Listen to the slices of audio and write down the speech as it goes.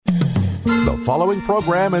following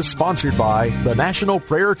program is sponsored by the National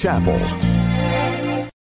Prayer Chapel.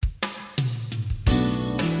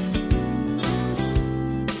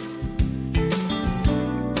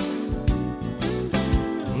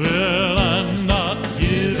 Well, I'm not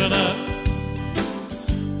giving up.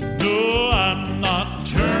 No, I'm not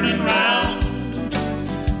turning round.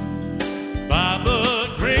 By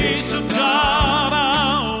the grace of God,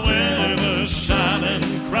 I'll win a shining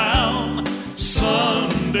crown.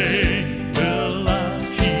 Someday, will I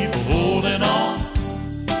keep holding on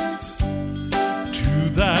to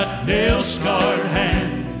that nail-scarred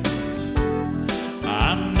hand?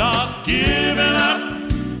 I'm not giving up.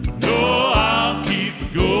 No, I'll keep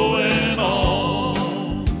going on.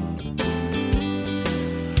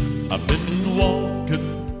 I've been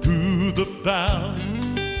walking through the valley,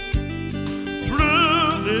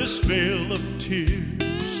 through this vale of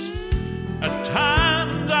tears. At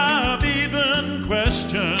times I've even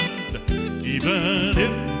questioned, even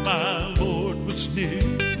if my Lord was near.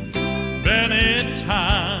 Many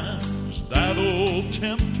times that old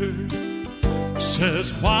tempter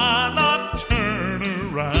says, why not turn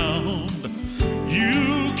around?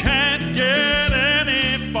 You can't get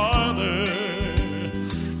any farther.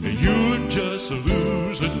 You're just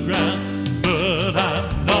losing ground. But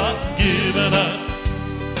I'm not giving up.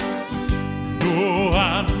 No,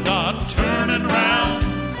 I'm not turning round.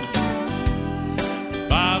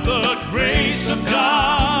 By the grace of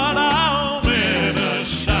God, I'll win a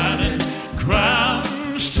shining crown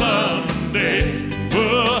someday.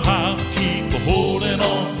 Well, I'll keep holding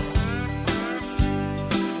on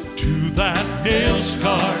to that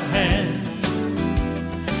nail-scarred hand.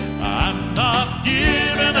 I'm not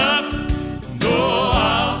giving up. No,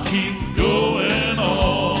 I'll keep going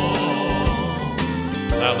on.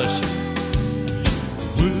 Now listen.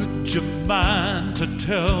 Would you mind to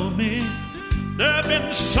tell me there's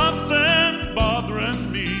been something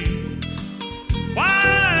bothering me?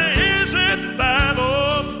 Why is it that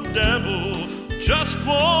old devil just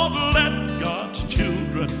won't let God's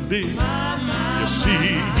children be? You see,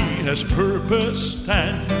 he has purposed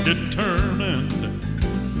and determined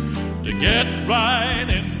to get right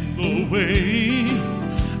in the way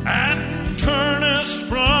and turn us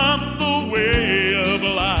from the way of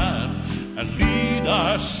life and lead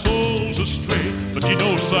our souls astray. But you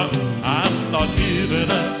know something, I'm not giving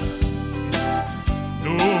up.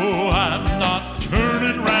 No, I'm not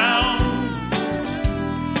turning round.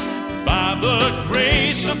 By the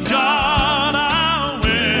grace of God, I'll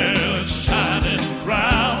win a shining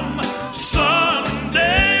crown.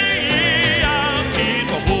 Someday I'll keep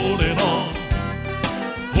holding on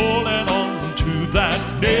to that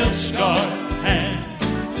nail-scarred hand.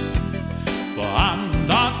 For I'm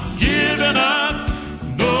not giving up.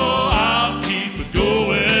 No, I'll keep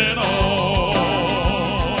going on.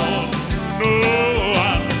 No,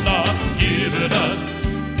 I'm not giving up.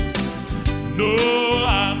 No,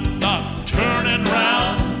 I'm not turning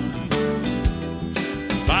round.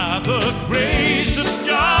 By the grace of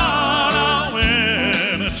God, I'll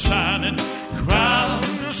win a shining crown.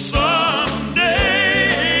 Someday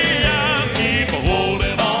I'll keep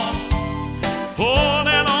holding on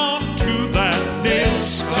to that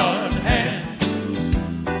nail-scarred hand.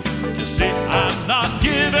 You see, I'm not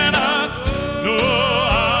giving up. No,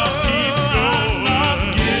 I'll keep going.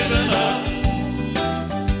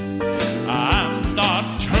 I'm not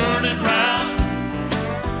turning round.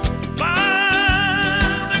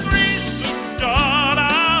 By the grace of God,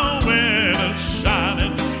 I'll win a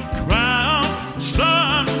shining crown.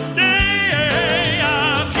 Someday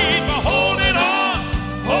I'll keep holding on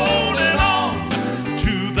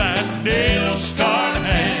to that nail-scarred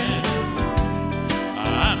hand.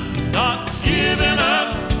 I'm not giving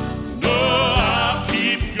up. No, I'll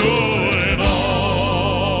keep going on.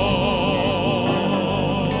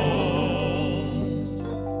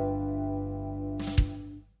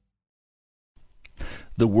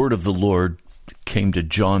 The word of the Lord came to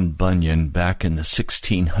John Bunyan back in the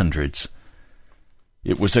 1600s.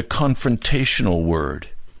 It was a confrontational word.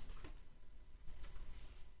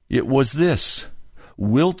 It was this: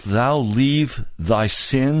 wilt thou leave thy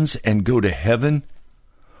sins and go to heaven,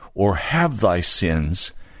 or have thy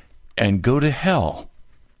sins and go to hell?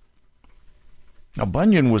 Now,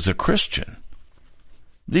 Bunyan was a Christian.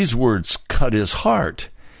 These words cut his heart,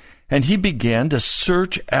 and he began to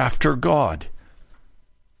search after God.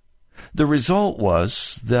 The result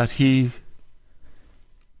was that he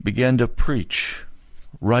began to preach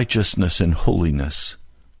righteousness and holiness.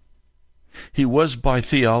 He was by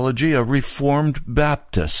theology a Reformed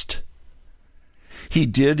Baptist. He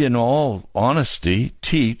did, in all honesty,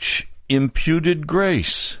 teach imputed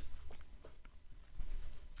grace.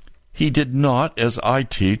 He did not, as I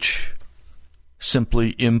teach,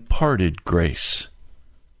 simply imparted grace.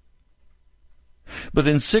 But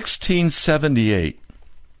in 1678,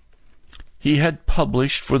 he had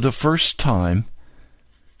published for the first time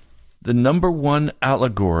the number one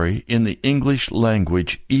allegory in the English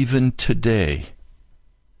language even today.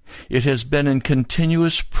 It has been in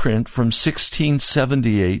continuous print from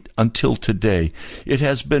 1678 until today. It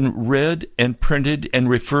has been read and printed and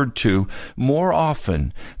referred to more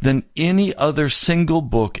often than any other single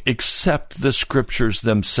book except the Scriptures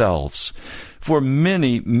themselves. For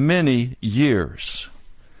many, many years,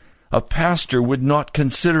 a pastor would not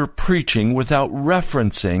consider preaching without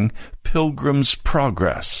referencing Pilgrim's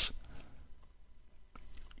Progress.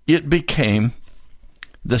 It became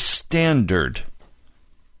the standard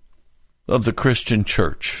of the Christian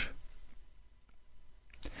church.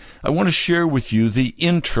 I want to share with you the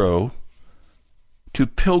intro to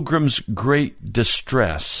Pilgrim's Great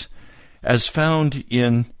Distress, as found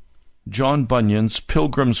in John Bunyan's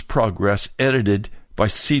Pilgrim's Progress, edited by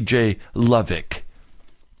C.J. Lovick.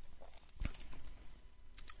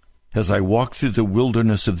 As I walked through the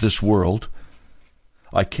wilderness of this world,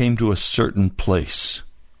 I came to a certain place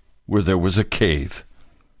where there was a cave.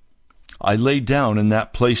 I lay down in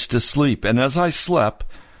that place to sleep, and as I slept,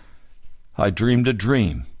 I dreamed a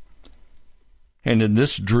dream. And in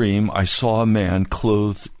this dream, I saw a man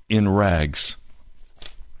clothed in rags.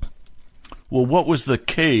 Well, what was the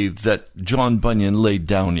cave that John Bunyan laid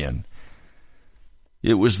down in?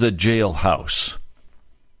 It was the jailhouse.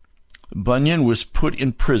 Bunyan was put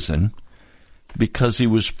in prison because he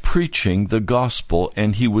was preaching the gospel,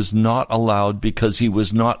 and he was not allowed because he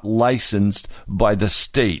was not licensed by the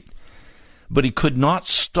state. But he could not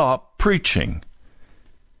stop preaching.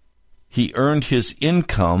 He earned his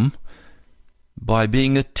income by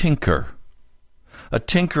being a tinker. A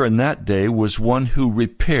tinker in that day was one who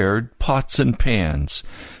repaired pots and pans,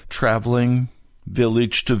 traveling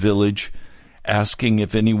village to village, asking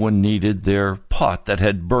if anyone needed their pot that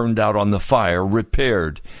had burned out on the fire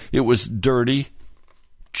repaired. It was dirty,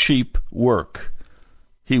 cheap work.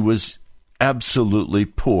 He was absolutely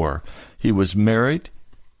poor. He was married.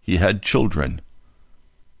 He had children.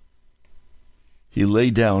 He lay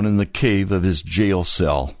down in the cave of his jail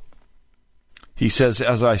cell. He says,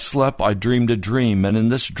 as I slept, I dreamed a dream, and in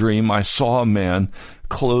this dream I saw a man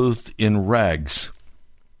clothed in rags,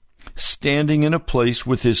 standing in a place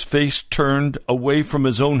with his face turned away from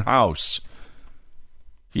his own house.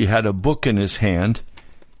 He had a book in his hand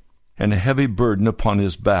and a heavy burden upon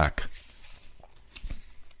his back.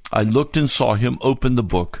 I looked and saw him open the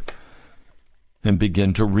book and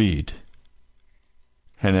begin to read.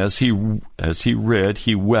 And as he read,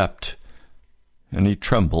 he wept and he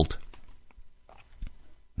trembled.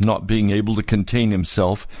 Not being able to contain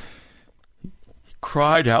himself, he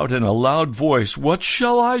cried out in a loud voice, "What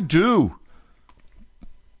shall I do?"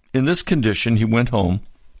 In this condition, he went home,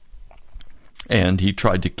 and he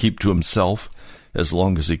tried to keep to himself as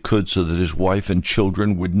long as he could so that his wife and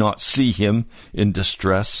children would not see him in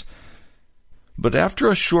distress. But after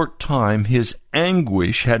a short time, his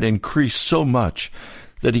anguish had increased so much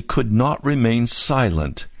that he could not remain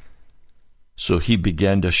silent. So he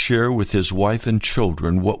began to share with his wife and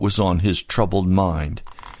children what was on his troubled mind.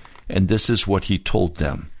 And this is what he told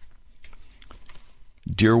them.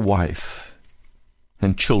 "Dear wife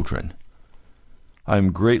and children, I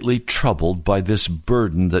am greatly troubled by this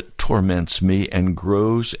burden that torments me and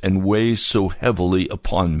grows and weighs so heavily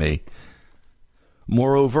upon me.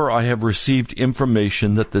 Moreover, I have received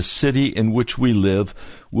information that the city in which we live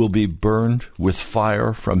will be burned with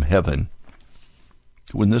fire from heaven.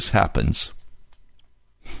 When this happens,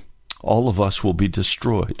 all of us will be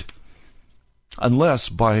destroyed, unless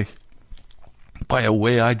by a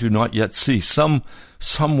way I do not yet see, some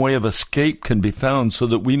way of escape can be found so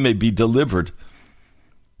that we may be delivered."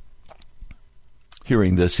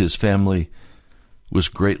 Hearing this, his family was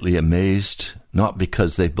greatly amazed, not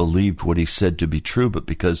because they believed what he said to be true, but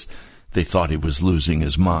because they thought he was losing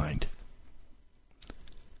his mind.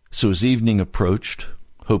 So as evening approached,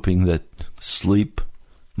 hoping that sleep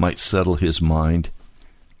might settle his mind,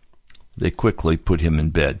 they quickly put him in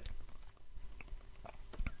bed.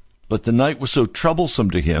 But the night was so troublesome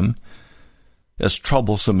to him, as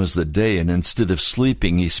troublesome as the day, and instead of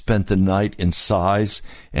sleeping, he spent the night in sighs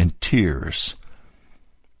and tears.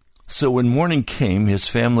 So when morning came, his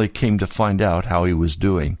family came to find out how he was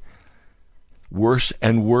doing. "Worse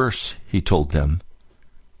and worse," he told them.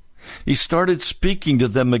 He started speaking to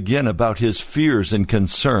them again about his fears and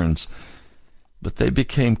concerns, but they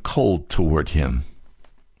became cold toward him.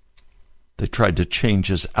 They tried to change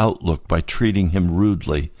his outlook by treating him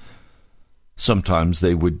rudely. Sometimes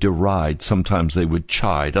they would deride, sometimes they would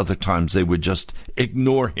chide, other times they would just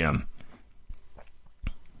ignore him.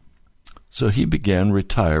 So he began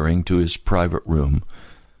retiring to his private room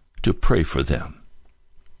to pray for them,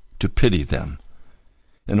 to pity them,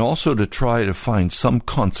 and also to try to find some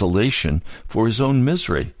consolation for his own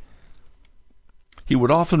misery. He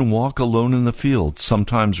would often walk alone in the field,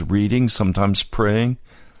 sometimes reading, sometimes praying,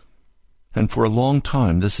 and for a long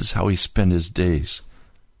time this is how he spent his days.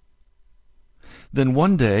 Then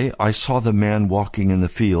one day I saw the man walking in the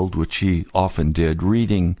field, which he often did,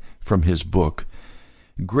 reading from his book,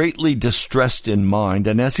 greatly distressed in mind,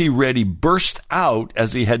 and as he read, he burst out,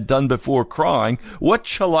 as he had done before, crying, "What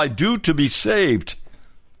shall I do to be saved?"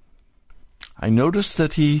 I noticed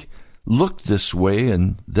that he looked this way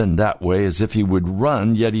and then that way, as if he would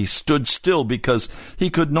run, yet he stood still because he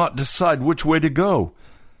could not decide which way to go.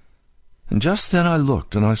 And just then I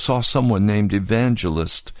looked, and I saw someone named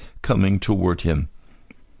Evangelist coming toward him.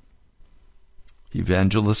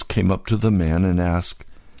 Evangelist came up to the man and asked,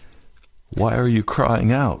 "Why are you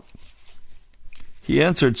crying out?" He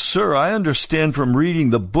answered, "Sir, I understand from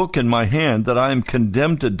reading the book in my hand that I am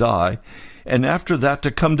condemned to die, and after that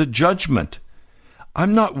to come to judgment.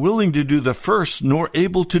 I'm not willing to do the first, nor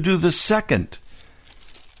able to do the second."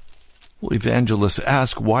 Well, Evangelist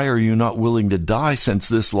asked, "Why are you not willing to die, since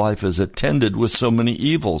this life is attended with so many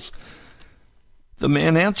evils?" The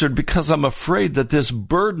man answered, "Because I'm afraid that this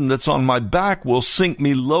burden that's on my back will sink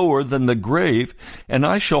me lower than the grave, and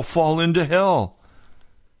I shall fall into hell."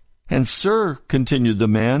 "And, sir," continued the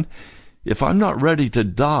man, "if I'm not ready to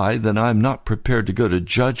die, then I'm not prepared to go to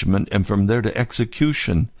judgment and from there to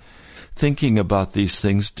execution. Thinking about these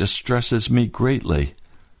things distresses me greatly."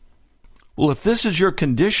 "Well, if this is your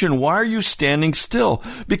condition, why are you standing still?"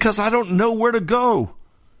 "Because I don't know where to go."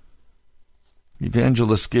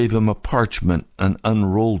 Evangelist gave him a parchment and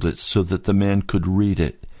unrolled it so that the man could read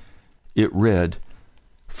it. It read,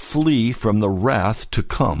 "Flee from the wrath to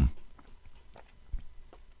come."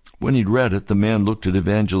 When he'd read it, the man looked at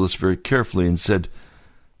Evangelist very carefully and said,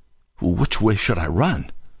 "Well, which way should I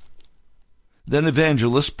run?" Then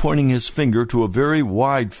Evangelist, pointing his finger to a very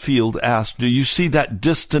wide field, asked, "Do you see that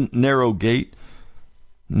distant narrow gate?"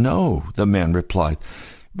 "No," the man replied.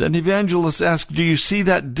 Then Evangelist asked, "Do you see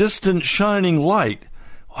that distant shining light?"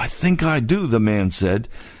 "I think I do," the man said.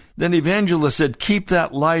 Then Evangelist said, "Keep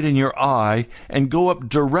that light in your eye and go up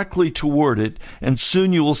directly toward it, and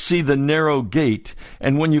soon you will see the narrow gate.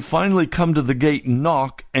 And when you finally come to the gate,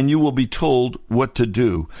 knock, and you will be told what to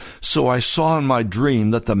do." So I saw in my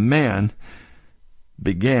dream that the man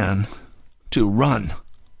began to run.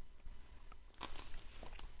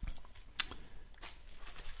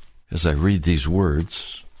 As I read these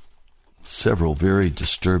words, several very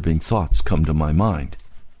disturbing thoughts come to my mind.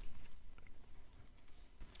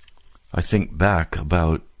 I think back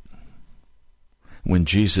about when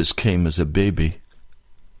Jesus came as a baby.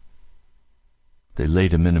 They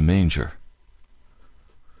laid him in a manger.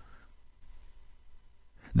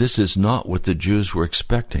 This is not what the Jews were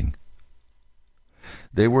expecting.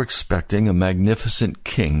 They were expecting a magnificent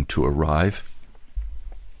king to arrive,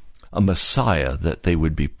 a Messiah that they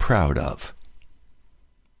would be proud of.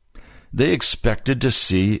 They expected to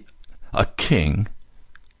see a king,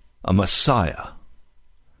 a Messiah,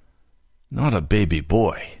 not a baby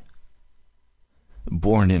boy,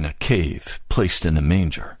 born in a cave, placed in a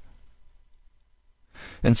manger.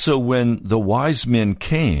 And so when the wise men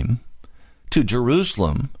came to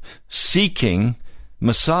Jerusalem seeking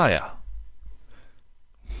Messiah,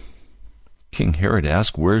 King Herod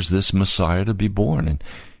asked, "Where's this Messiah to be born?"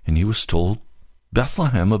 And he was told,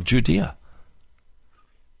 "Bethlehem of Judea."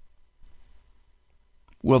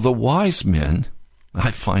 Well, the wise men,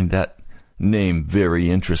 I find that name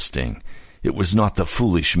very interesting. It was not the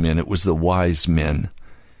foolish men, it was the wise men.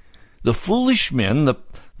 The foolish men,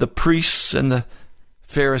 the priests and the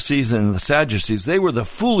Pharisees and the Sadducees, they were the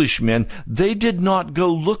foolish men. They did not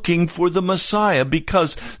go looking for the Messiah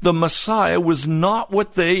because the Messiah was not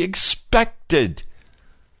what they expected.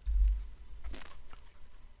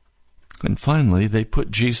 And finally, they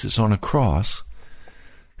put Jesus on a cross.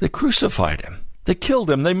 They crucified him. They killed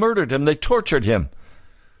him. They murdered him. They tortured him.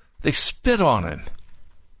 They spit on him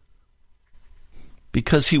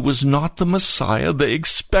because he was not the Messiah they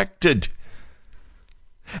expected.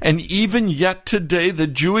 And even yet today, the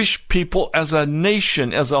Jewish people as a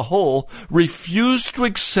nation, as a whole, refuse to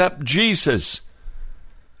accept Jesus.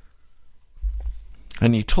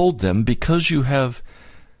 And he told them, "Because you have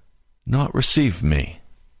not received me,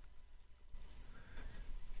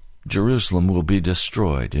 Jerusalem will be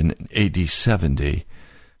destroyed." In AD 70,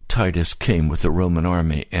 Titus came with the Roman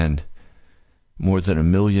army and more than 1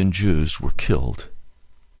 million Jews were killed,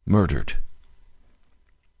 murdered.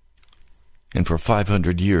 And for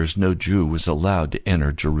 500 years, no Jew was allowed to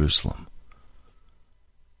enter Jerusalem.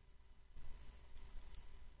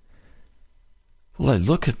 Well, I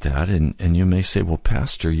look at that, and you may say, well,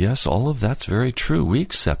 Pastor, yes, all of that's very true. We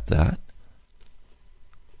accept that.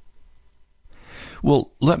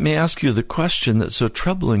 Well, let me ask you the question that's so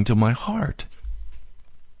troubling to my heart.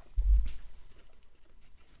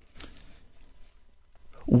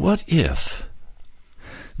 What if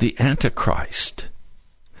the Antichrist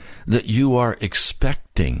that you are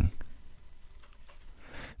expecting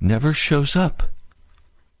never shows up?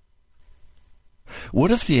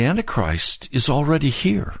 What if the Antichrist is already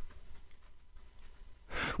here?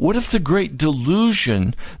 What if the great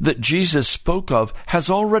delusion that Jesus spoke of has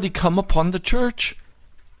already come upon the church?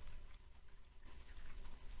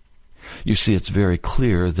 You see, it's very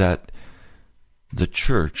clear that the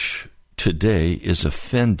church today is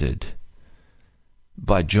offended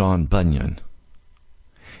by John Bunyan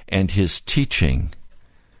and his teaching,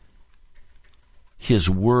 his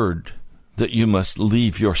word that you must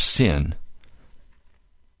leave your sin.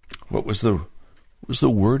 What was the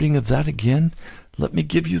wording of that again? Let me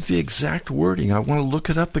give you the exact wording. I want to look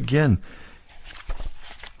it up again.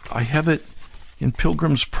 I have it in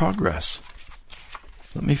Pilgrim's Progress.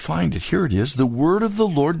 Let me find it. Here it is. The word of the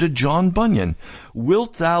Lord to John Bunyan.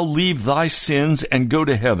 Wilt thou leave thy sins and go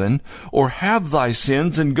to heaven, or have thy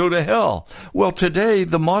sins and go to hell? Well, today,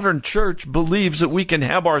 the modern church believes that we can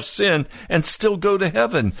have our sin and still go to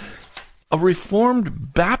heaven. A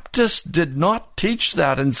Reformed Baptist did not teach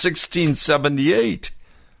that in 1678.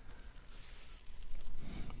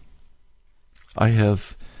 I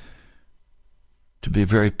have to be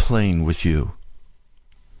very plain with you.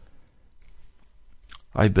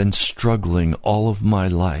 I've been struggling all of my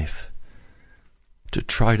life to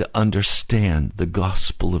try to understand the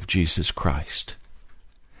gospel of Jesus Christ.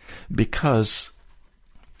 Because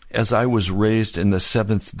as I was raised in the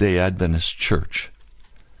Seventh-day Adventist Church,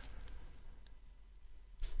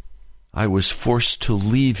 I was forced to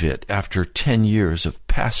leave it after 10 years of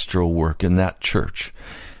pastoral work in that church.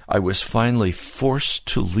 I was finally forced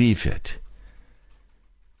to leave it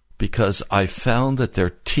because I found that their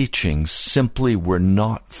teachings simply were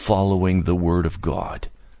not following the Word of God.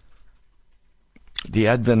 The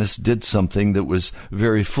Adventists did something that was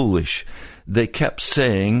very foolish. They kept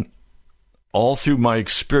saying, all through my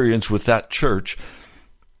experience with that church,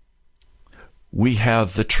 we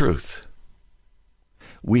have the truth.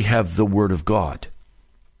 We have the Word of God.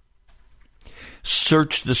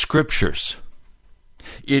 Search the Scriptures.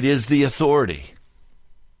 It is the authority.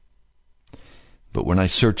 But when I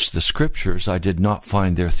searched the Scriptures, I did not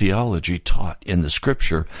find their theology taught in the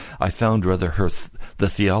Scripture. I found rather the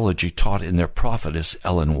theology taught in their prophetess,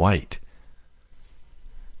 Ellen White.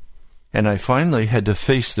 And I finally had to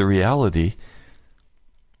face the reality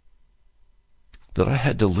that I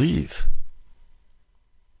had to leave.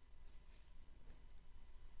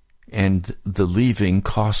 And the leaving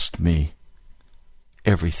cost me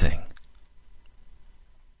everything.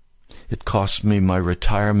 It cost me my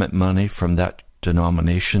retirement money from that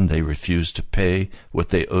denomination. They refused to pay what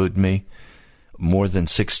they owed me. More than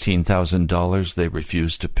 $16,000 they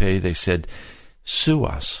refused to pay. They said, sue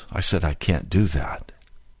us. I said, I can't do that.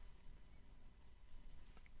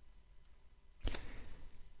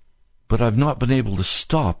 But I've not been able to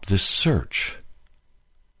stop this search.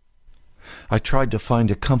 I tried to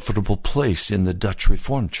find a comfortable place in the Dutch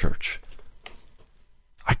Reformed Church.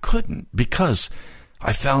 I couldn't, because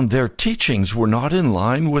I found their teachings were not in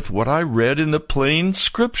line with what I read in the plain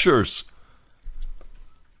Scriptures.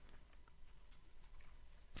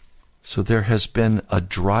 So there has been a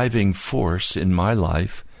driving force in my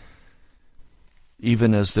life,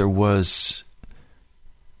 even as there was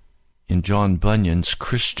in John Bunyan's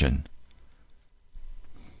Christian,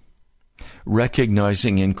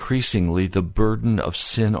 recognizing increasingly the burden of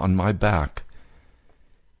sin on my back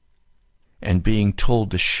and being told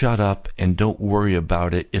to shut up and don't worry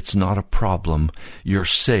about it. It's not a problem. You're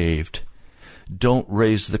saved. Don't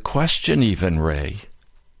raise the question even, Ray.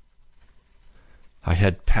 I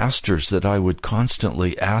had pastors that I would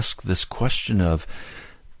constantly ask this question of,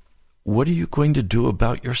 what are you going to do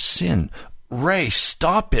about your sin? Ray,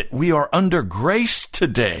 stop it. We are under grace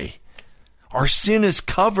today. Our sin is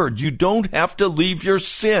covered. You don't have to leave your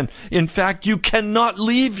sin. In fact, you cannot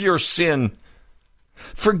leave your sin.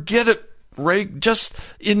 Forget it, Ray. Just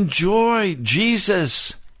enjoy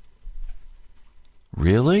Jesus.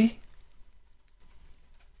 Really?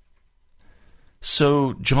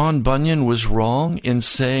 So John Bunyan was wrong in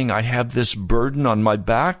saying I have this burden on my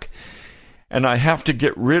back and I have to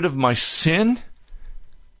get rid of my sin?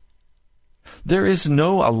 There is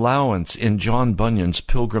no allowance in John Bunyan's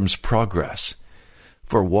Pilgrim's Progress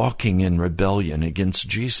for walking in rebellion against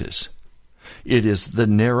Jesus. It is the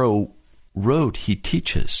narrow road he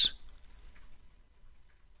teaches.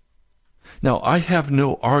 Now, I have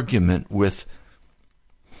no argument with,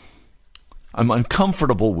 I'm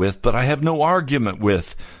uncomfortable with, but I have no argument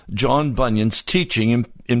with John Bunyan's teaching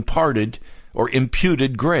imparted or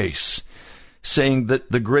imputed grace, saying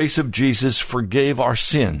that the grace of Jesus forgave our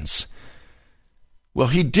sins. Well,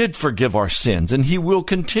 he did forgive our sins, and he will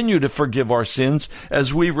continue to forgive our sins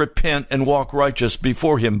as we repent and walk righteous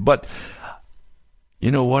before him. But you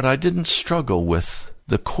know what? I didn't struggle with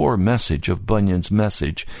the core message of Bunyan's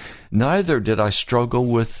message. Neither did I struggle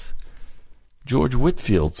with George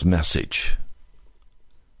Whitefield's message.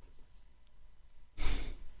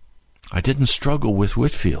 I didn't struggle with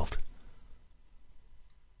Whitefield.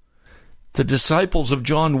 The disciples of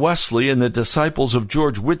John Wesley and the disciples of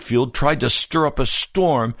George Whitefield tried to stir up a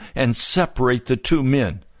storm and separate the two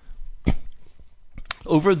men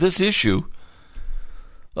over this issue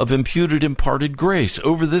of imputed imparted grace,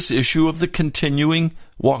 over this issue of the continuing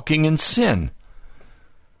walking in sin.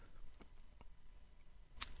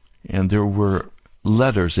 And there were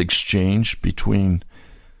letters exchanged between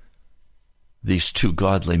these two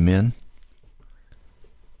godly men.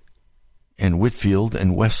 And Whitefield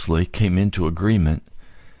and Wesley came into agreement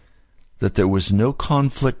that there was no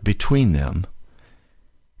conflict between them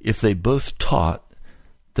if they both taught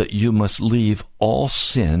that you must leave all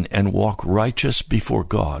sin and walk righteous before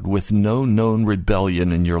God with no known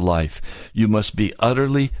rebellion in your life. You must be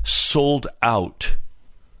utterly sold out.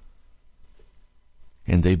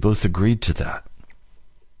 And they both agreed to that.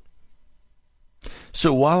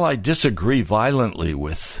 So while I disagree violently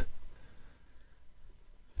with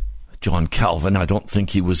John Calvin, I don't think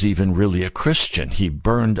he was even really a Christian. He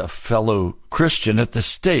burned a fellow Christian at the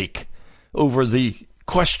stake over the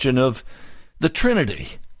question of the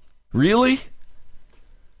Trinity. Really?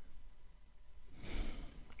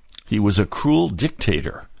 He was a cruel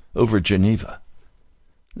dictator over Geneva.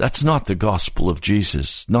 That's not the gospel of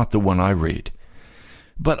Jesus, not the one I read.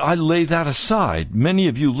 But I lay that aside. Many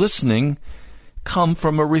of you listening come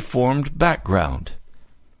from a Reformed background.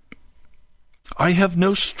 I have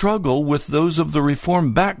no struggle with those of the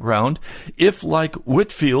Reformed background if, like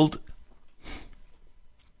Whitefield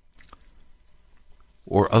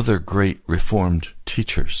or other great Reformed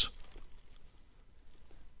teachers,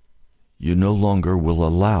 you no longer will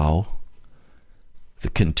allow the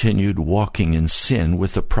continued walking in sin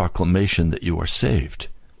with the proclamation that you are saved.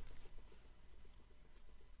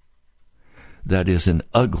 That is an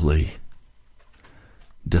ugly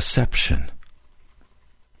deception.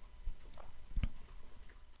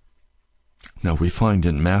 Now we find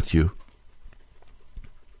in Matthew,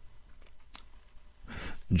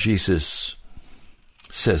 Jesus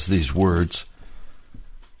says these words,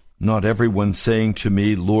 "Not everyone saying to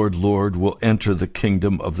me, 'Lord, Lord,' will enter the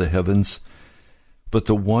kingdom of the heavens, but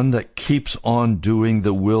the one that keeps on doing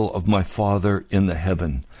the will of my Father in the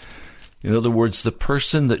heaven." In other words, the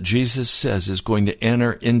person that Jesus says is going to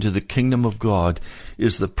enter into the kingdom of God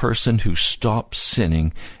is the person who stops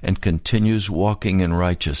sinning and continues walking in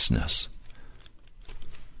righteousness.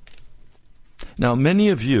 Now, many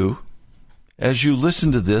of you, as you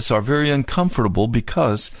listen to this, are very uncomfortable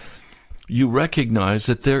because you recognize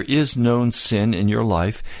that there is known sin in your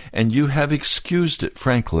life, and you have excused it,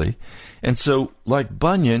 frankly. And so, like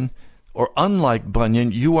Bunyan, or unlike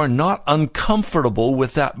Bunyan, you are not uncomfortable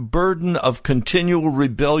with that burden of continual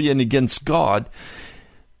rebellion against God.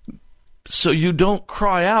 So you don't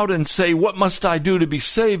cry out and say, "What must I do to be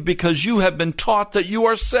saved?" because you have been taught that you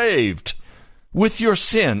are saved with your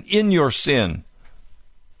sin, in your sin.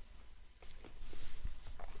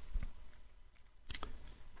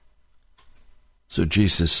 So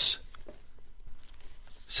Jesus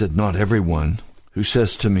said, "Not everyone who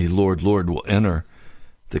says to me, 'Lord, Lord,' will enter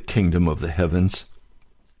the kingdom of the heavens.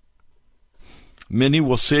 Many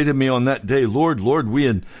will say to me on that day, 'Lord, Lord,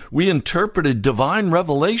 we interpreted divine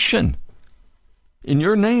revelation in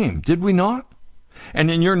your name, did we not?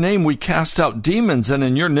 And in your name we cast out demons, and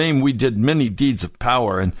in your name we did many deeds of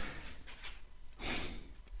power.' And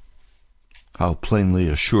I'll plainly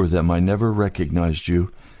assure them, I never recognized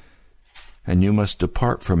you, and you must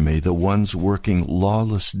depart from me, the ones working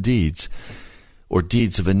lawless deeds, or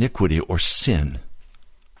deeds of iniquity or sin."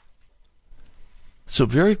 So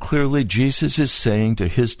very clearly, Jesus is saying to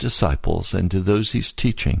his disciples and to those he's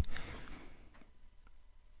teaching,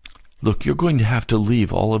 look, you're going to have to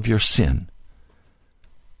leave all of your sin,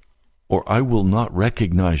 or I will not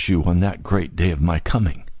recognize you on that great day of my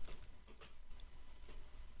coming.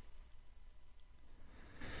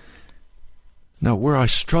 Now, where I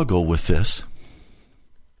struggle with this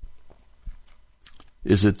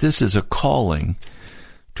is that this is a calling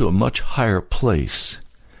to a much higher place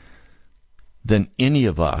than any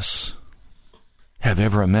of us have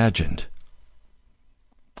ever imagined.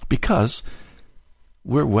 Because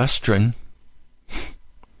we're Western,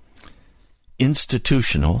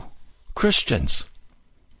 institutional Christians.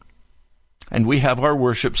 And we have our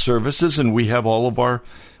worship services, and we have all of our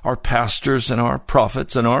pastors and our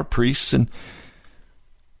prophets and our priests, and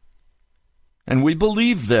we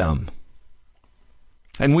believe them.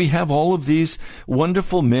 And we have all of these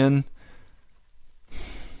wonderful men,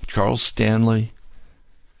 Charles Stanley,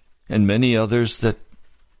 and many others that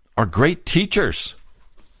are great teachers.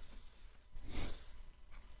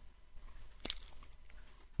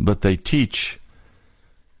 But they teach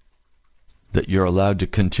that you're allowed to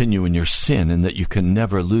continue in your sin and that you can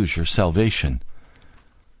never lose your salvation.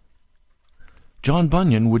 John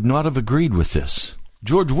Bunyan would not have agreed with this.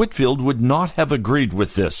 George Whitefield would not have agreed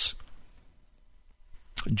with this.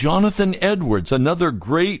 Jonathan Edwards, another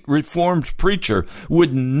great Reformed preacher,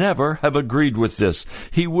 would never have agreed with this.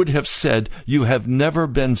 He would have said, "You have never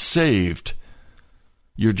been saved.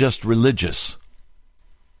 You're just religious."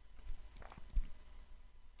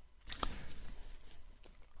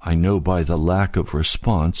 I know by the lack of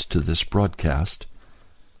response to this broadcast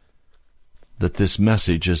that this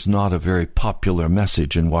message is not a very popular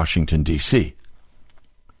message in Washington, D.C.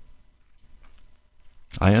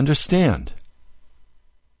 I understand.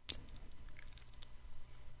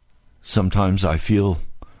 Sometimes I feel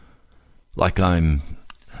like I'm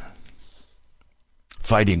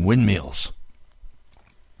fighting windmills.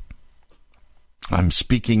 I'm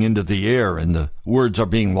speaking into the air and the words are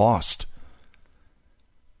being lost.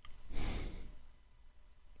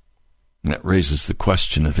 That raises the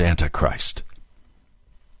question of Antichrist.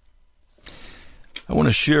 I want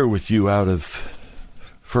to share with you out of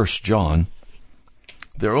 1 John.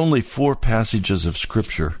 There are only 4 passages of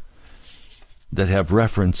Scripture that have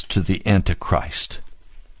reference to the Antichrist.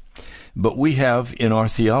 But we have in our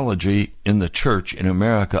theology in the church in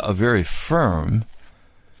America a very firm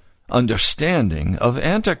understanding of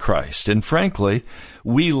Antichrist. And frankly,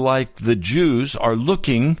 we, like the Jews, are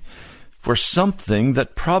looking for something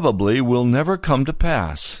that probably will never come to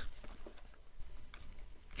pass.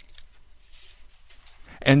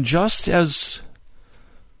 And just as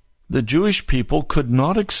the Jewish people could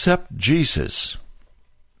not accept Jesus,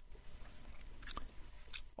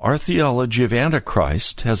 our theology of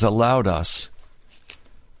Antichrist has allowed us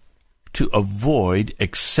to avoid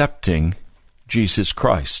accepting Jesus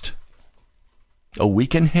Christ. Oh, we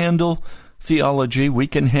can handle theology, we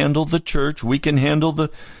can handle the church, we can handle the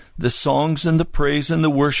songs and the praise and the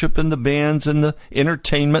worship and the bands and the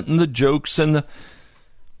entertainment and the jokes and the...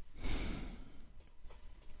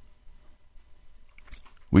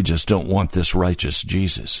 We just don't want this righteous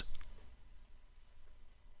Jesus.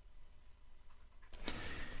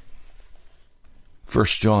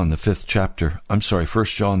 First John, the 2nd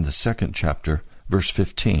chapter, verse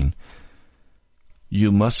 15.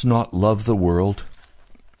 You must not love the world,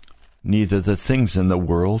 neither the things in the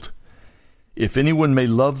world. If anyone may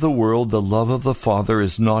love the world, the love of the Father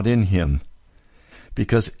is not in him.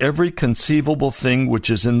 Because every conceivable thing which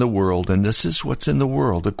is in the world, and this is what's in the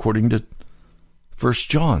world according to 1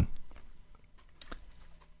 John,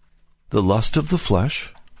 the lust of the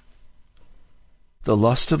flesh, the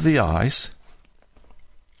lust of the eyes,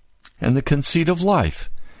 and the conceit of life.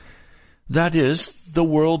 That is the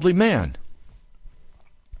worldly man.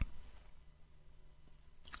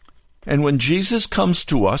 And when Jesus comes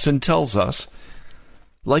to us and tells us,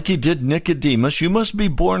 like he did Nicodemus, you must be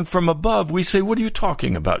born from above, we say, what are you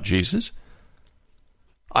talking about, Jesus?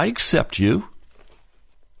 I accept you.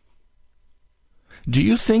 Do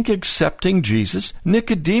you think accepting Jesus?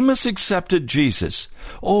 Nicodemus accepted Jesus.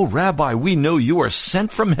 Oh, Rabbi, we know you are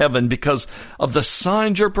sent from heaven because of the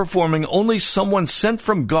signs you're performing. Only someone sent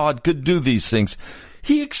from God could do these things.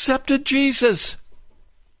 He accepted Jesus.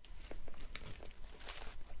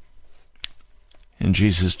 And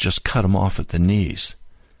Jesus just cut him off at the knees.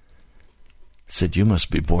 Said, you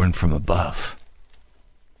must be born from above.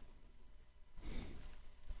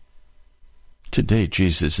 Today,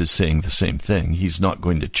 Jesus is saying the same thing. He's not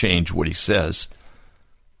going to change what he says.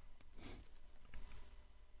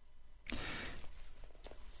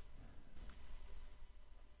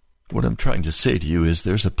 What I'm trying to say to you is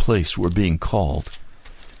there's a place we're being called,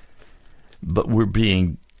 but we're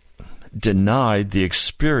being denied the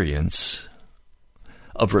experience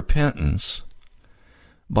of repentance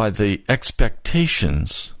by the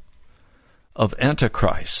expectations of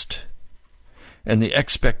Antichrist. and the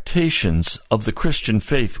expectations of the Christian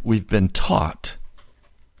faith we've been taught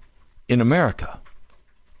in America.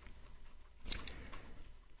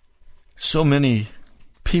 So many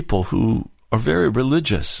people who are very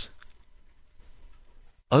religious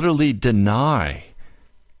utterly deny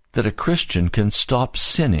that a Christian can stop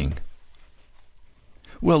sinning.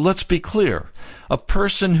 Well, let's be clear. A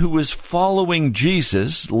person who is following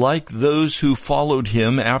Jesus, like those who followed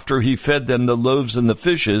him after he fed them the loaves and the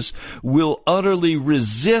fishes, will utterly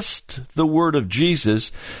resist the word of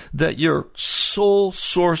Jesus that your sole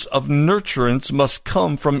source of nurturance must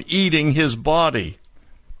come from eating his body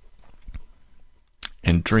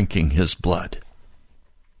and drinking his blood.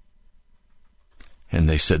 And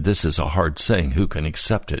they said, this is a hard saying. Who can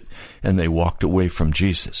accept it? And they walked away from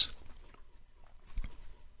Jesus.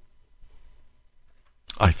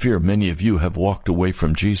 I fear many of you have walked away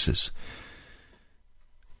from Jesus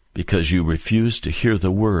because you refuse to hear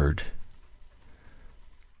the word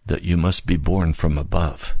that you must be born from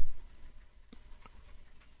above.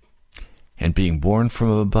 And being born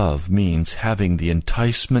from above means having the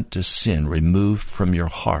enticement to sin removed from your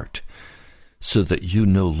heart so that you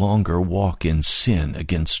no longer walk in sin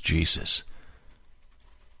against Jesus.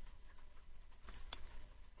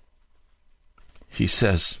 He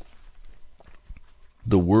says,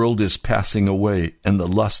 the world is passing away and the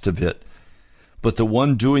lust of it, but the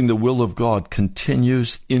one doing the will of God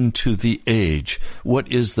continues into the age. What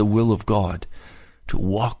is the will of God? To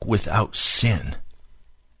walk without sin.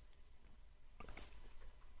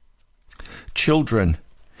 Children,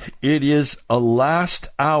 it is a last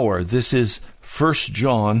hour. This is 1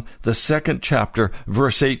 John, the 2nd chapter,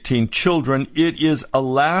 verse 18. Children, it is a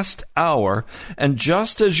last hour, and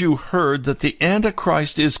just as you heard that the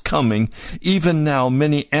Antichrist is coming, even now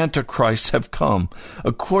many Antichrists have come.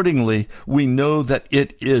 Accordingly, we know that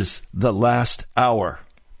it is the last hour.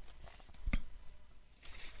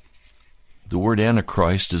 The word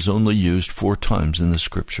Antichrist is only used 4 times in the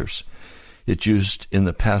Scriptures. It's used in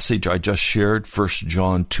the passage I just shared, 1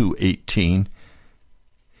 John 2:18.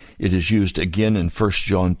 It is used again in 1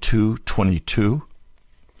 John 2:22,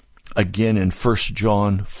 again in 1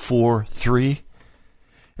 John 4:3,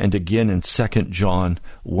 and again in 2 John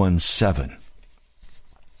 1:7.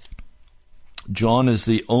 John is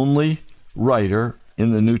the only writer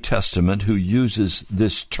in the New Testament who uses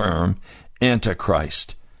this term,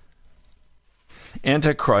 Antichrist.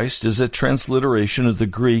 Antichrist is a transliteration of the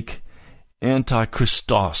Greek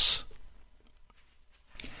Antichristos.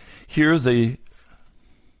 Here the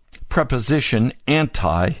preposition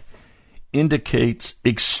anti indicates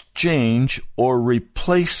exchange or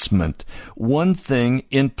replacement, one thing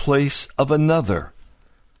in place of another.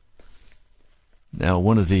 Now,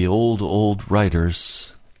 one of the old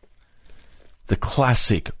writers, the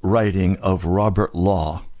classic writing of Robert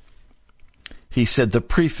Law, he said the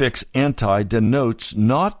prefix anti denotes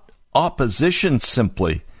not opposition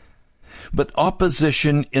simply, but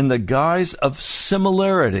opposition in the guise of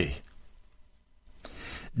similarity.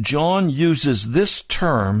 John uses this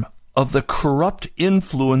term of the corrupt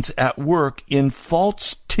influence at work in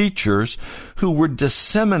false teachers who were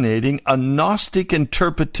disseminating a Gnostic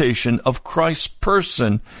interpretation of Christ's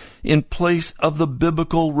person in place of the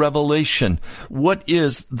biblical revelation. What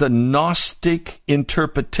is the Gnostic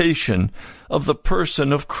interpretation of the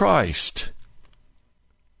person of Christ?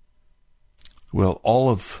 Well, all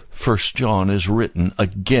of 1 John is written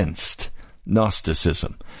against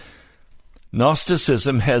Gnosticism.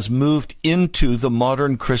 Gnosticism has moved into the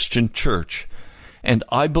modern Christian church, and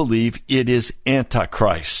I believe it is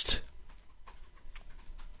Antichrist.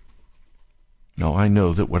 Now, I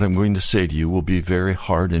know that what I'm going to say to you will be very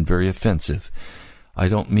hard and very offensive. I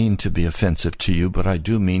don't mean to be offensive to you, but I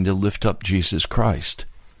do mean to lift up Jesus Christ.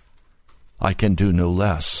 I can do no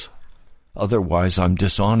less. Otherwise, I'm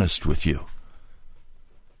dishonest with you.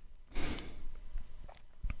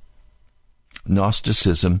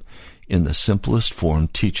 Gnosticism, in the simplest form,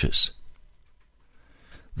 teaches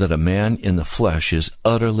that a man in the flesh is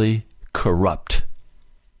utterly corrupt,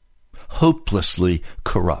 hopelessly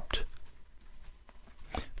corrupt,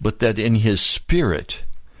 but that in his spirit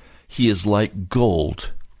he is like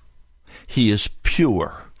gold. He is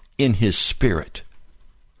pure in his spirit.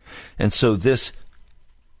 And so this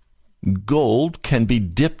gold can be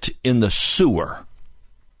dipped in the sewer,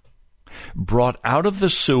 brought out of the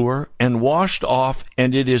sewer and washed off,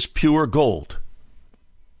 and it is pure gold.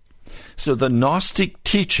 So the Gnostic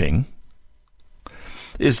teaching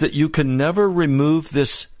is that you can never remove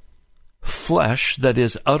this flesh that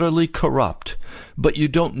is utterly corrupt, but you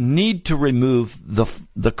don't need to remove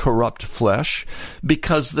the corrupt flesh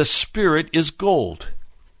because the spirit is gold.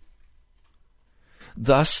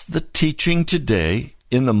 Thus, the teaching today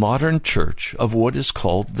in the modern church of what is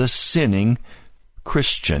called the sinning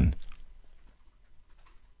Christian.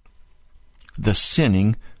 The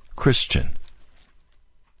sinning Christian.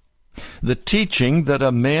 The teaching that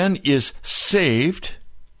a man is saved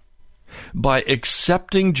by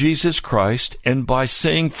accepting Jesus Christ and by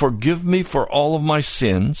saying, "Forgive me for all of my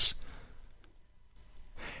sins,"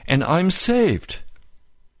 and I'm saved.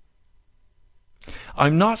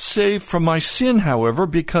 I'm not saved from my sin, however,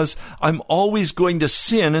 because I'm always going to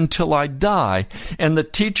sin until I die. And the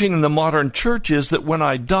teaching in the modern church is that when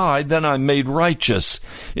I die, then I'm made righteous.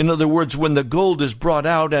 In other words, when the gold is brought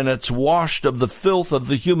out and it's washed of the filth of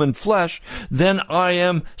the human flesh, then I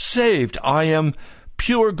am saved. I am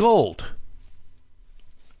pure gold.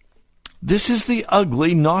 This is the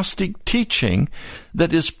ugly Gnostic teaching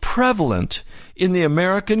that is prevalent in the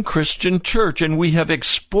American Christian church, and we have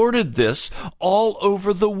exported this all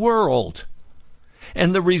over the world.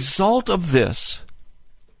 And the result of this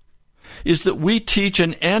is that we teach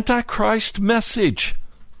an Antichrist message.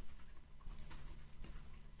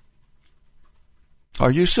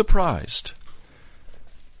 Are you surprised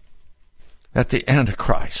at the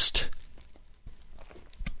Antichrist?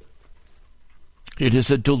 It is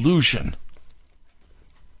a delusion.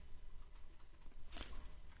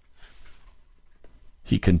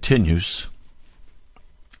 He continues,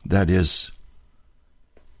 that is,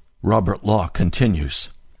 Robert Law continues,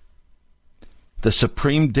 the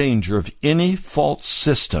supreme danger of any false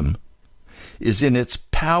system is in its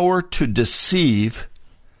power to deceive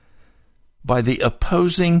by the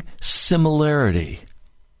opposing similarity,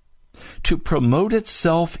 to promote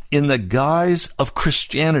itself in the guise of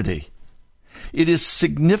Christianity. It is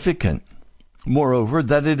significant, moreover,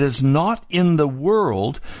 that it is not in the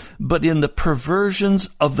world, but in the perversions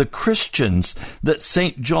of the Christians that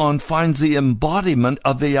St. John finds the embodiment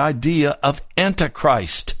of the idea of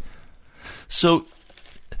Antichrist. So,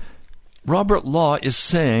 Robert Law is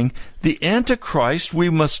saying the Antichrist we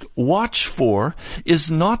must watch for is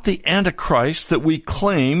not the Antichrist that we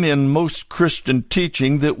claim in most Christian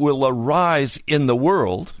teaching that will arise in the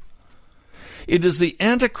world. It is the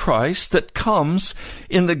Antichrist that comes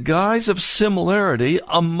in the guise of similarity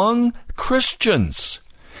among Christians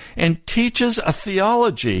and teaches a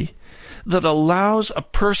theology that allows a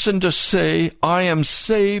person to say, I am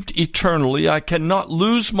saved eternally, I cannot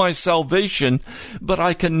lose my salvation, but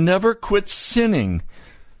I can never quit sinning.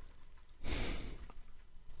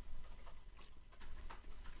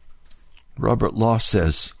 Robert Law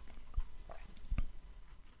says,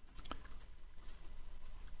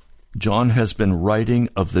 John has been writing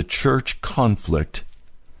of the church conflict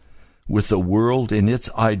with the world and its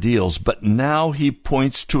ideals, but now he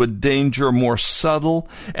points to a danger more subtle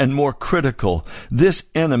and more critical. This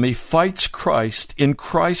enemy fights Christ in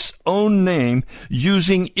Christ's own name,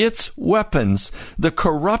 using its weapons, the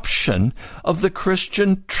corruption of the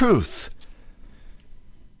Christian truth.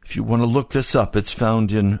 If you want to look this up, it's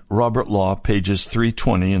found in Robert Law, pages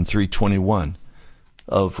 320 and 321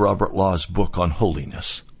 of Robert Law's book on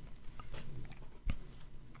holiness.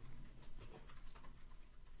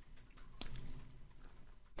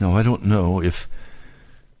 Now, I don't know if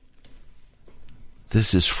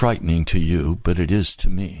this is frightening to you, but it is to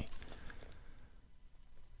me.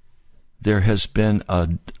 There has been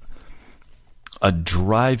a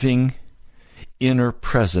driving inner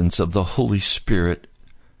presence of the Holy Spirit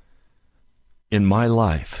in my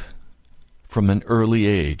life from an early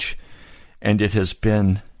age, and it has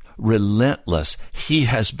been relentless. He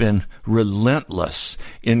has been relentless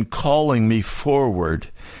in calling me forward,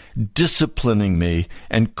 disciplining me,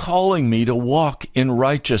 and calling me to walk in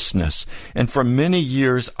righteousness. And for many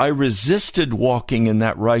years, I resisted walking in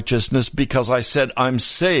that righteousness because I said, I'm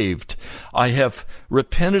saved. I have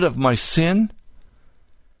repented of my sin.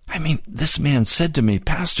 I mean, this man said to me,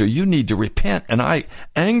 Pastor, you need to repent. And I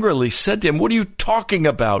angrily said to him, what are you talking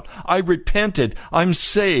about? I repented. I'm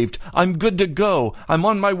saved. I'm good to go. I'm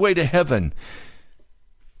on my way to heaven.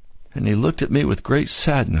 And he looked at me with great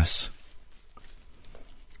sadness.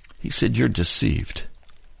 He said, you're deceived.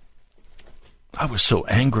 I was so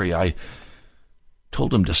angry, I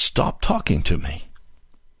told him to stop talking to me.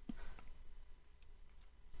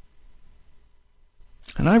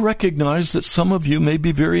 And I recognize that some of you may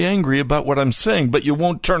be very angry about what I'm saying, but you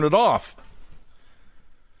won't turn it off.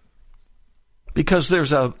 Because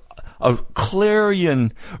there's a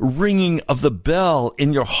clarion ringing of the bell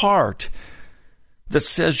in your heart that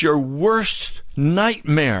says your worst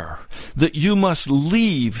nightmare, that you must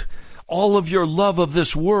leave all of your love of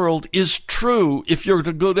this world, is true if you're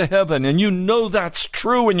to go to heaven. And you know that's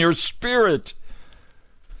true in your spirit.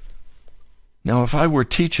 Now, if I were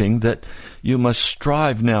teaching that you must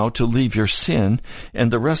strive now to leave your sin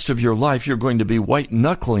and the rest of your life you're going to be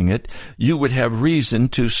white-knuckling it, you would have reason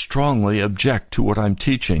to strongly object to what I'm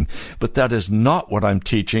teaching. But that is not what I'm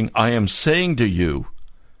teaching. I am saying to you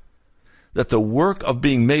that the work of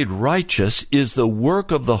being made righteous is the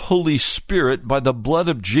work of the Holy Spirit by the blood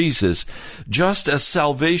of Jesus. Just as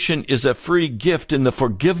salvation is a free gift in the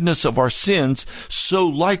forgiveness of our sins, so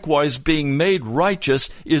likewise being made righteous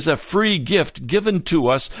is a free gift given to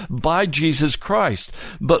us by Jesus Christ.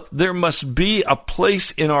 But there must be a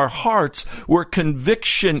place in our hearts where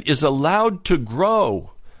conviction is allowed to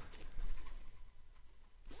grow.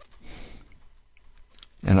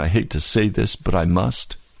 And I hate to say this, but I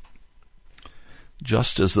must.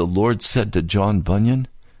 Just as the Lord said to John Bunyan,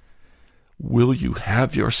 will you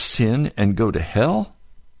have your sin and go to hell?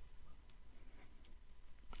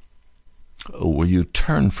 Or will you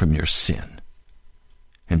turn from your sin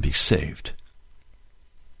and be saved?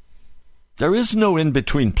 There is no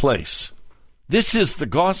in-between place. This is the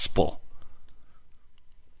gospel.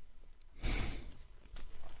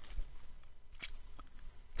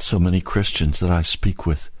 So many Christians that I speak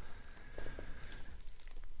with,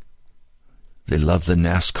 they love the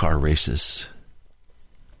NASCAR races.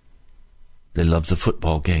 They love the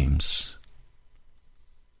football games.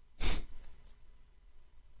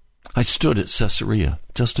 I stood at Caesarea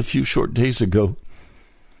just a few short days ago,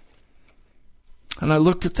 and I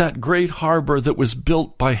looked at that great harbor that was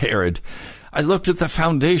built by Herod. I looked at the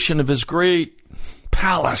foundation of his great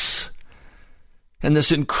palace and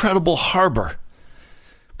this incredible harbor.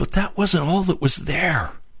 But that wasn't all that was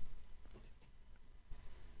there.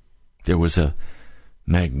 There was a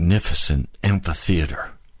magnificent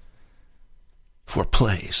amphitheater for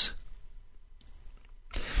plays.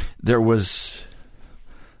 There was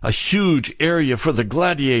a huge area for the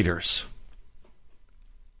gladiators.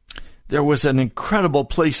 There was an incredible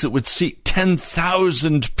place that would seat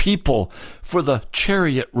 10,000 people for the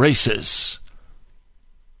chariot races.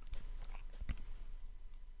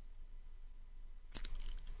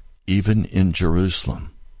 Even in Jerusalem,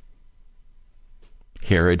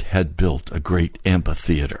 Herod had built a great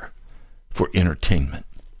amphitheater for entertainment,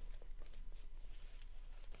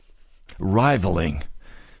 rivaling,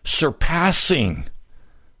 surpassing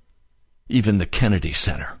even the Kennedy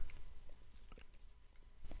Center.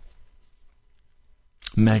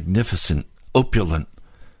 Magnificent, opulent,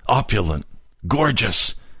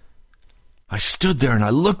 gorgeous. I stood there and I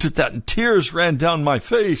looked at that and tears ran down my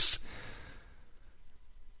face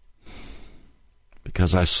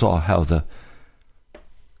because I saw how the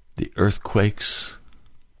earthquakes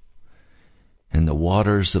and the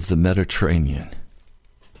waters of the Mediterranean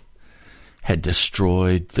had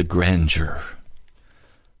destroyed the grandeur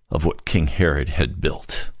of what King Herod had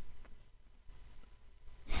built.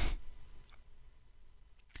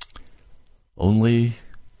 Only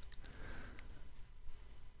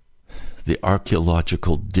the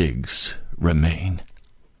archaeological digs remain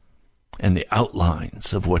and the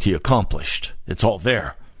outlines of what he accomplished. It's all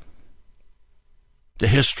there. The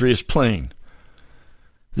history is plain.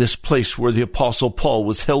 This place where the Apostle Paul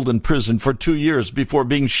was held in prison for 2 years before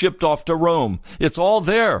being shipped off to Rome. It's all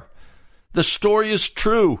there. The story is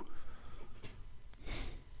true.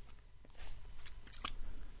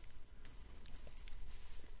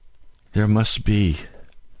 There must be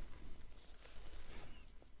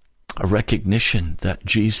a recognition that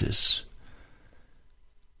Jesus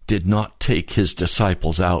did not take his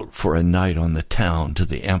disciples out for a night on the town to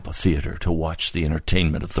the amphitheater to watch the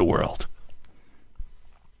entertainment of the world.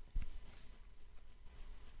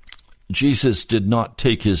 Jesus did not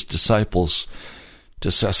take his disciples to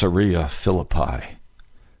Caesarea Philippi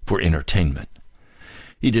for entertainment.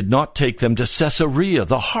 He did not take them to Caesarea,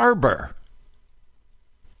 the harbor,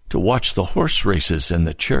 to watch the horse races and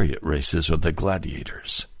the chariot races or the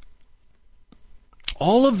gladiators.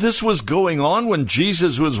 All of this was going on when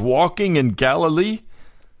Jesus was walking in Galilee.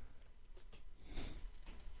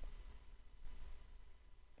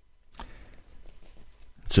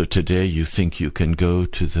 So today you think you can go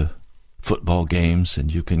to the football games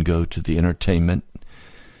and you can go to the entertainment.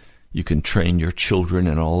 You can train your children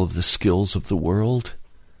in all of the skills of the world.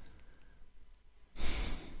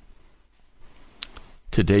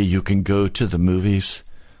 Today you can go to the movies.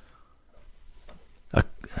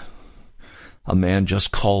 A man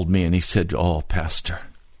just called me and he said, "Oh, Pastor,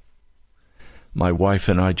 my wife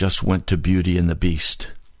and I just went to Beauty and the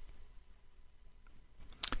Beast.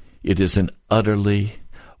 It is an utterly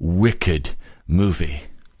wicked movie.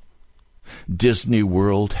 Disney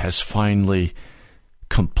World has finally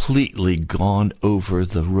completely gone over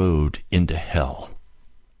the road into hell.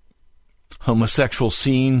 Homosexual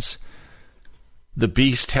scenes, The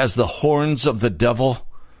beast has the horns of the devil.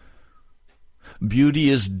 Beauty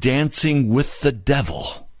is dancing with the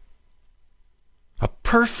devil. A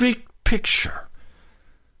perfect picture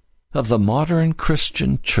of the modern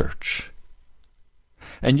Christian church.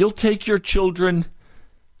 And you'll take your children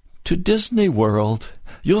to Disney World.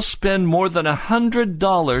 You'll spend more than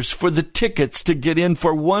 $100 for the tickets to get in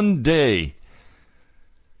for one day.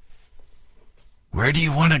 Where do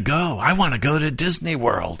you want to go? I want to go to Disney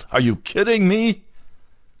World. Are you kidding me?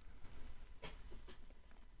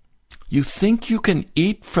 You think you can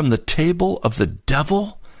eat from the table of the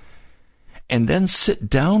devil and then sit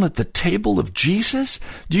down at the table of Jesus?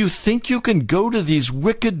 Do you think you can go to these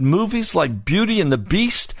wicked movies like Beauty and the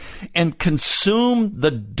Beast and consume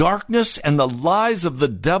the darkness and the lies of the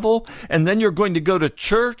devil, and then you're going to go to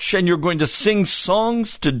church and you're going to sing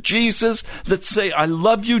songs to Jesus that say, I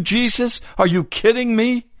love you, Jesus? Are you kidding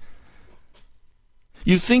me?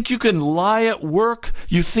 You think you can lie at work?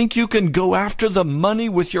 You think you can go after the money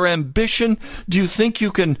with your ambition? Do you think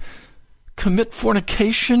you can commit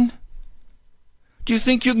fornication? Do you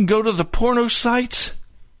think you can go to the porno sites?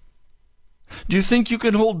 Do you think you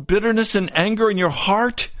can hold bitterness and anger in your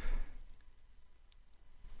heart?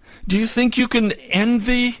 Do you think you can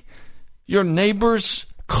envy your neighbor's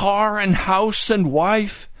car and house and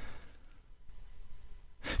wife?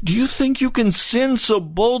 Do you think you can sin so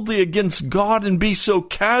boldly against God and be so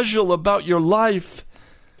casual about your life,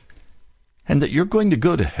 and that you're going to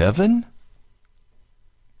go to heaven?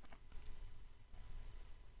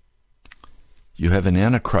 You have an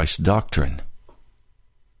Antichrist doctrine.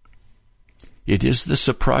 It is the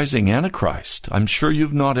surprising Antichrist. I'm sure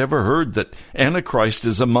you've not ever heard that Antichrist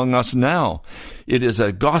is among us now. It is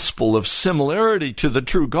a gospel of similarity to the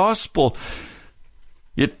true gospel.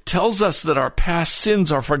 It tells us that our past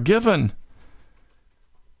sins are forgiven.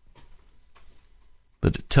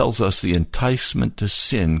 But it tells us the enticement to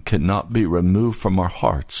sin cannot be removed from our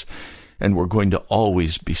hearts, and we're going to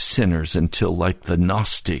always be sinners until, like the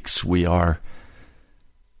Gnostics, we are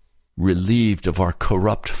relieved of our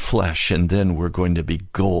corrupt flesh, and then we're going to be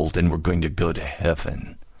gold and we're going to go to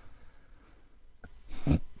heaven.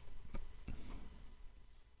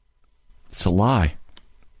 It's a lie.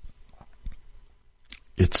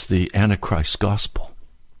 It's the Antichrist gospel.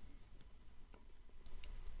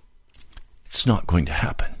 It's not going to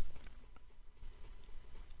happen.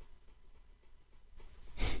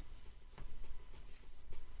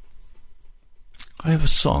 I have a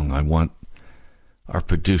song I want our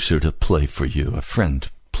producer to play for you. A friend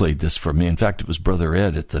played this for me. In fact, it was Brother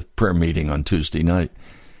Ed at the prayer meeting on Tuesday night.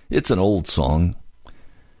 It's an old song.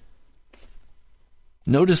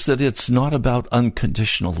 Notice that it's not about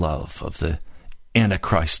unconditional love of the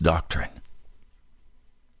Antichrist doctrine.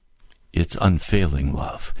 It's unfailing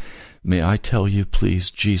love. May I tell you,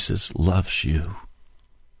 please, Jesus loves you,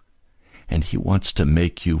 and he wants to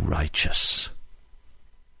make you righteous.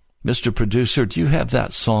 Mr. Producer, do you have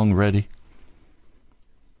that song ready?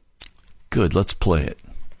 Good, let's play it.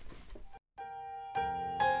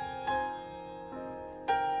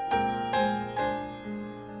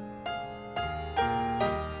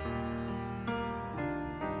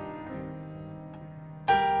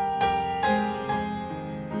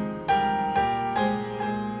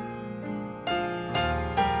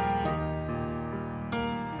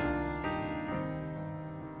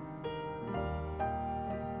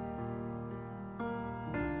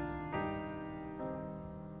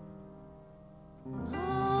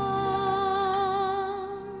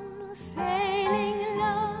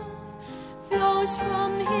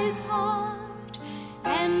 From his heart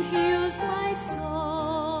and heals my soul.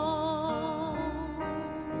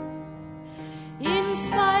 In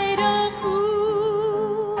spite of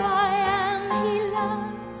who I am, he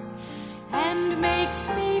loves and makes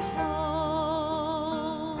me whole.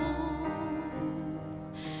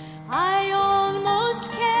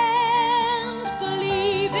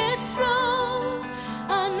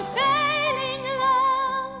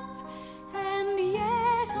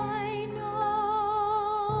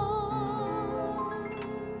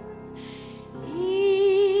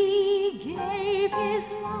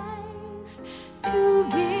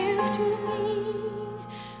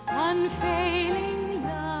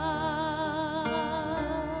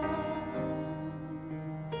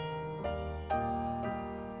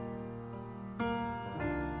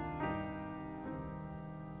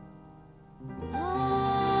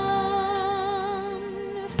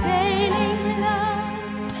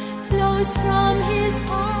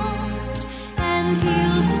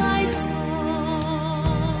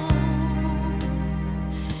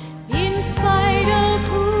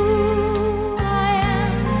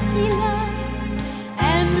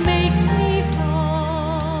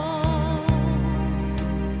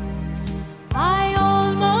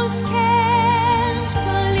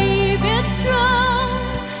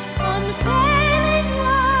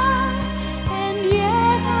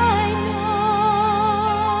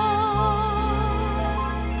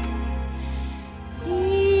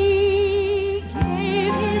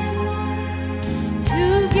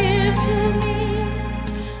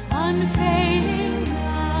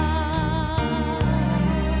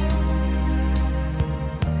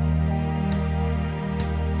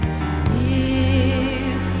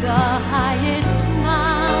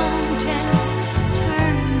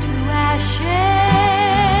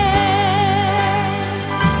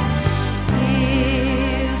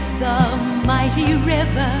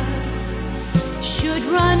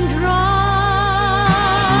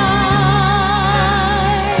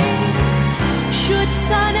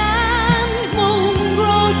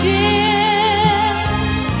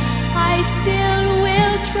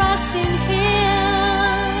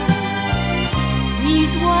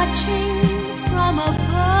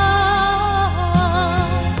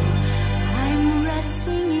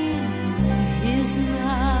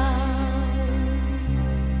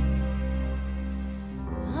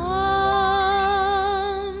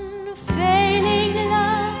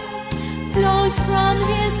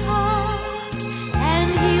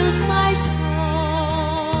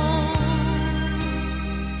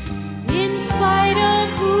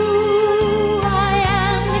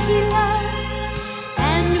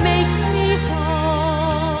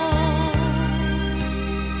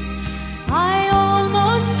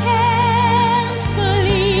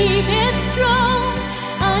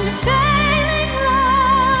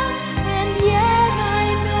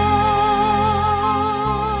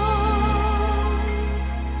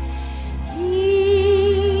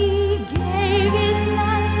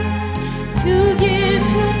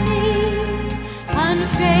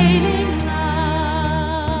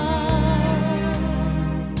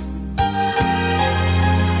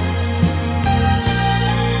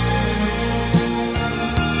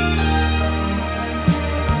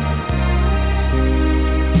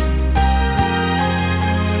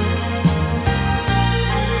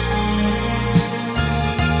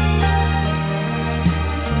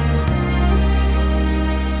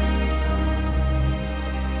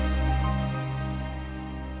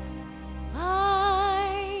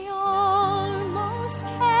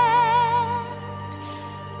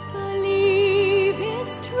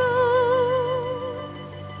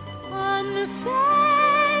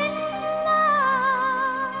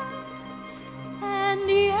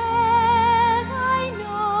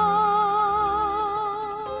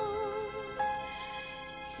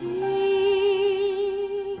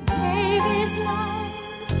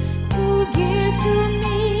 give to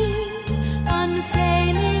me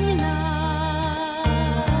unfailing love.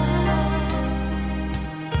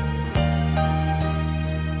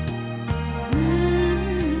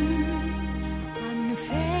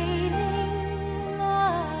 Unfailing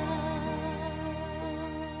love.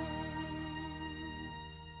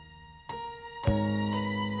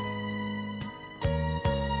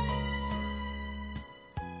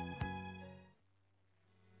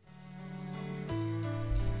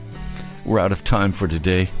 We're out of time for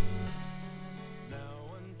today.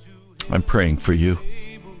 I'm praying for you.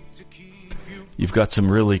 You've got some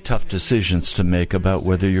really tough decisions to make about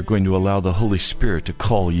whether you're going to allow the Holy Spirit to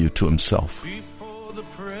call you to Himself.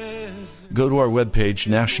 Go to our webpage,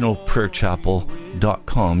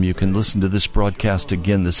 nationalprayerchapel.com. You can listen to this broadcast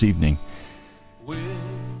again this evening.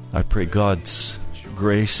 I pray God's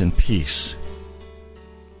grace and peace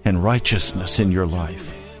and righteousness in your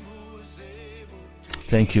life.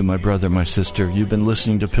 Thank you, my brother, my sister. You've been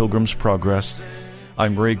listening to Pilgrim's Progress.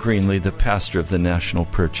 I'm Ray Greenlee, the pastor of the National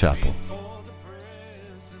Prayer Chapel.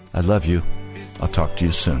 I love you. I'll talk to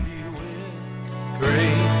you soon.